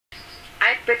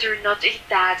I'd better not eat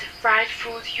that. Fried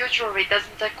food usually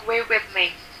doesn't agree with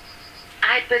me.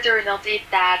 I'd better not eat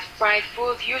that. Fried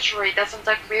food usually doesn't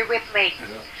agree with me.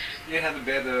 You had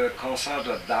better consult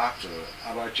a doctor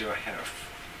about your health.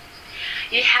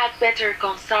 You had better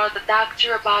consult the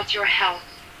doctor about your health.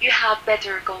 You had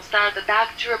better consult the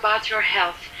doctor about your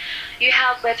health. You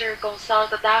had better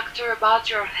consult the doctor about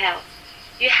your health.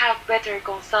 You had better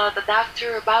consult the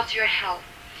doctor about your health.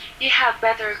 You had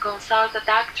better consult the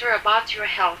doctor about your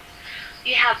health.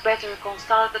 You had better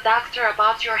consult the doctor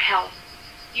about your health.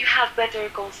 You had better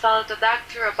consult the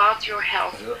doctor about your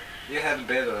health. You had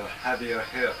better have your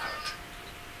hair cut.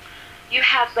 You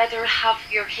had better have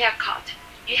your hair cut.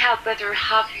 You had better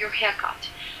have your hair cut.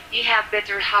 You had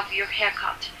better have your hair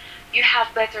cut. You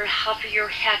had better have your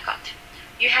hair cut.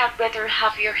 You had better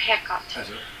have your hair cut.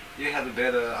 You had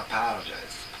better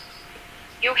apologize.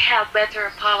 You had better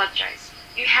apologize.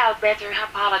 You had better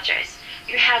apologize.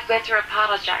 You had better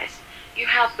apologize. You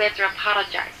had better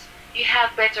apologize. You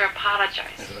had better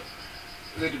apologize.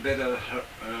 We'd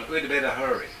better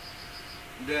hurry.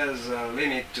 There's a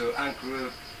limit to Uncle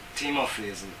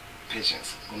Timothy's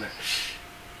patience. ごめん。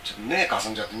ちょっと目かす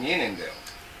んじゃって見えねえんだよ。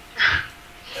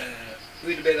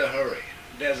We'd better hurry.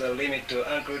 There's a limit to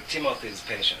Uncle Timothy's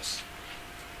patience.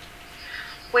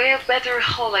 We'd better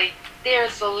hurry.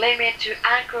 There's a limit to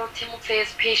Uncle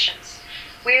Timothy's patience.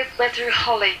 We'd better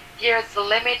hurry. There's a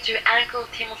limit to Uncle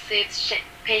Timothy's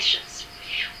patience.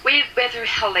 We'd better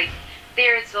hurry.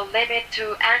 There's a limit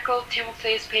to Uncle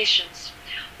Timothy's patience.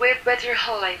 We'd better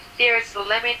hurry. There's a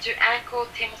limit to Uncle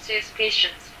Timothy's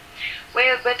patience.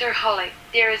 We'd better hurry.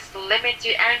 There's a limit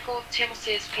to Uncle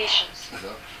Timothy's patience.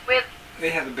 We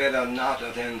had better not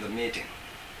attend the meeting.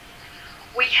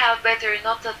 We had better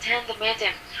not attend the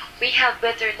meeting. We had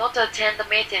better not attend the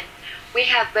meeting. We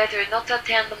had better not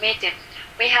attend the meeting.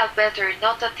 We had better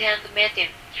not attend the meeting.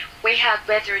 We had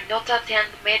better not attend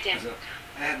the meeting.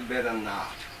 I had better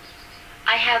not.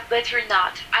 I had better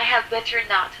not. I had better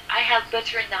not. I had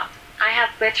better not. I had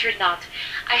better not.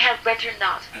 I had better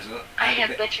not. I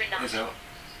had better not.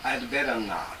 I'd better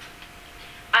not.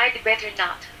 I'd better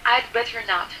not. I'd better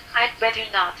not. I'd better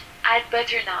not. I'd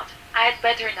better not. I'd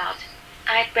better not.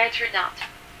 I'd better not.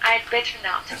 I'd better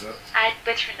not. I'd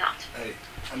better not.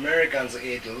 Americans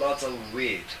eat lots of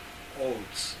wheat,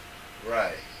 oats,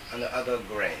 rye, and other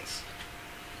grains.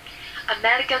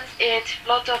 Americans eat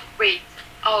lots of wheat,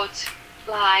 oats,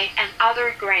 rye, and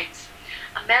other grains.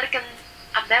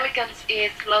 Americans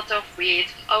eat lots of wheat,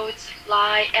 oats,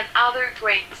 rye, and other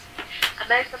grains.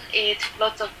 Americans eat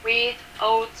lots of wheat,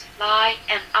 oats, rye,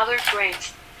 and other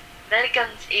grains.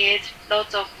 Americans eat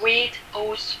lots of wheat,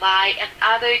 oats, rye, and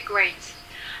other grains.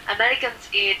 Americans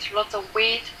eat lots of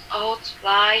wheat, oats,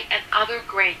 rye, and other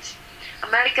grains.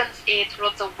 Americans eat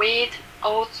lots of wheat,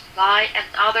 oats, rye, and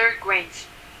other grains.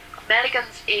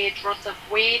 Americans eat lots of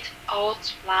wheat,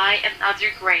 oats, rye, and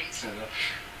other grains.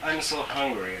 I'm so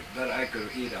hungry that I could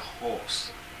eat a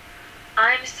horse.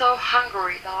 I'm so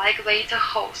hungry that I could eat a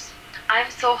horse. I'm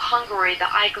so hungry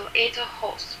that I could eat a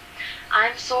horse.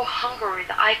 I'm so hungry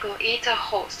that I could eat a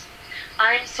horse.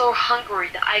 I'm so hungry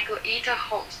that I could eat a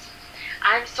horse.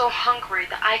 I'm so hungry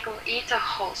that I could eat a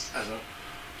horse.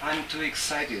 I'm too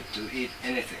excited to eat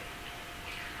anything.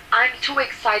 I'm too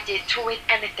excited to eat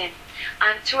anything.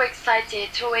 I'm too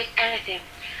excited to eat anything.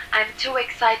 I'm too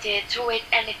excited to eat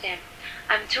anything.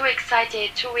 I'm too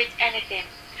excited to eat anything.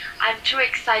 I'm too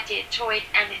excited to eat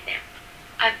anything.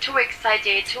 I'm too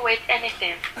excited to eat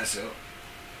anything.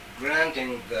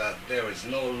 Granting that there is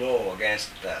no law against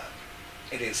that,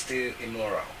 it is still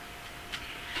immoral.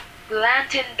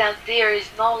 Granting that there is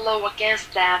no law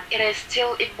against that, it is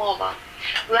still immoral.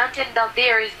 Granting that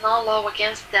there is no law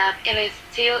against that, it is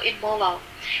still immoral.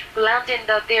 Granting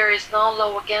that there is no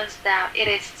law against that, it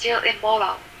is still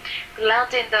immoral.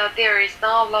 Granting that there is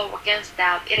no law against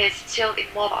that, it is still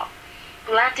immoral.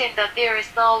 Granting that there is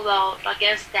no law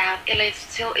against that, it is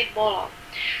still immoral.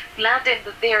 Granting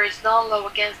that there is no law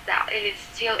against that, it is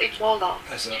still immoral.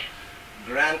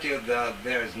 Granted that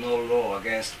there is no law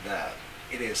against that,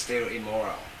 it is still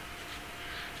immoral.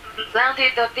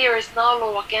 Granted that there is no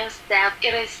law against that,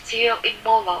 it is still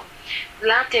immoral.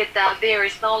 Granted that there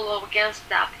is no law against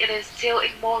that, it is still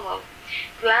immoral.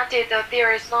 Granted that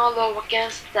there is no law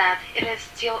against that, it is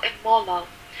still immoral.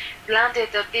 Granted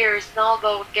that there is no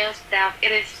law against that,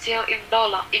 it is still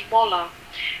immoral.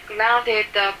 Granted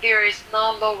that there is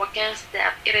no law against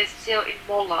that, it is still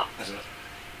immoral.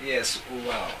 Yes,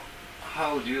 well,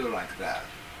 how do you like that?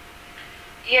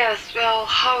 Yes, well,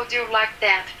 how do you like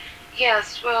that?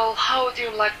 Yes, well, how do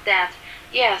you like that?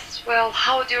 Yes, well,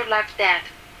 how do you like that?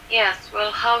 Yes,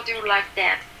 well, how do you like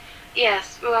that?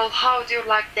 Yes, well, how do you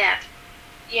like that?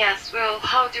 Yes, well,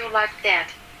 how do you like that?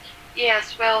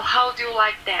 Yes, well, how do you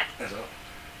like that? そう。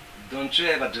Don't you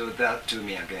ever do that to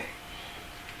me again.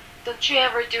 Don't you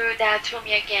ever do that to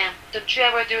me again. Don't you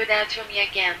ever do that to me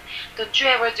again. Don't you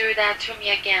ever do that to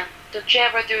me again. Don't you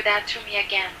ever do that to me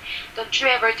again. Don't you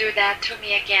ever do that to me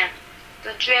again.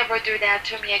 Don't you ever do that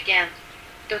to me again.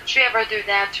 Don't you ever do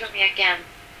that to me again.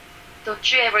 Don't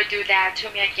you ever do that to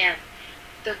me again.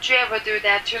 Don't you ever do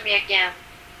that to me again.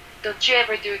 Don't you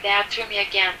ever do that to me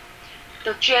again.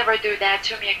 Don't you ever do that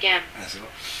to me again. そう。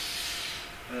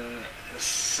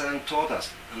Sam told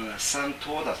us that. Sam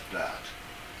told us that.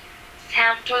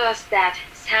 Sam told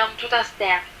us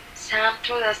that. Sam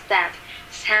told us that.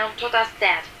 Sam told us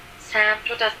that. Sam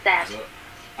told us that. So,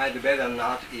 I'd better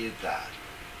not eat that.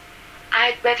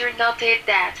 I'd better not eat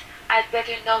that. I'd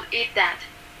better not eat that.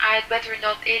 I'd better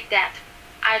not eat that.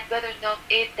 I'd better not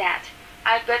eat that.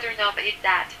 I'd better not eat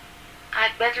that.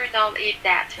 I'd better not eat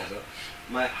that. So,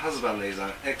 my husband is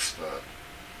an expert.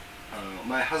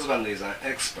 My husband is an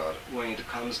expert when it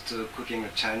comes to cooking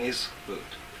Chinese food.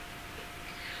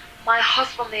 My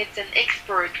husband is an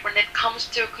expert when it comes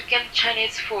to cooking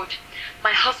Chinese food.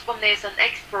 My husband is an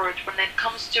expert when it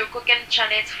comes to cooking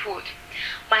Chinese food.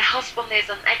 My husband is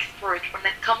an expert when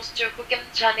it comes to cooking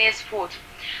Chinese food.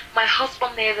 My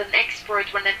husband is an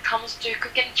expert when it comes to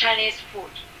cooking Chinese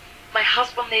food. My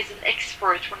husband is an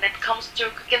expert when it comes to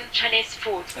cooking Chinese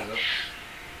food.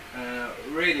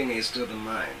 Reading is to the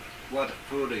mind what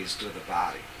food is to the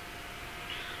body.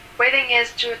 Reading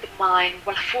is to the mind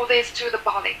what food is to the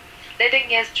body.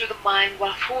 Reading is to the mind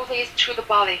what food is to the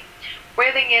body.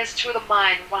 Reading is to the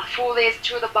mind what food is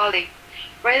to the body.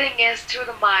 Reading is to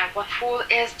the mind what food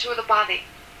is to the body.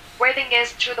 Reading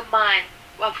is to the mind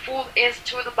what food is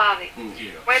to the body.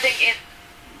 Reading is.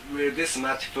 Will this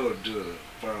much food do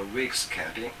for a week's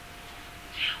camping?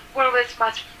 Will this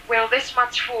much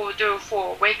food do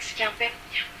for a week's camping?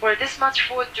 Will this much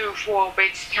food do for a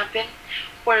week's camping?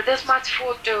 Will this much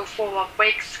food do for a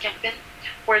week's camping?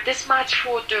 Will this much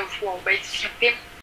food do for a week's camping?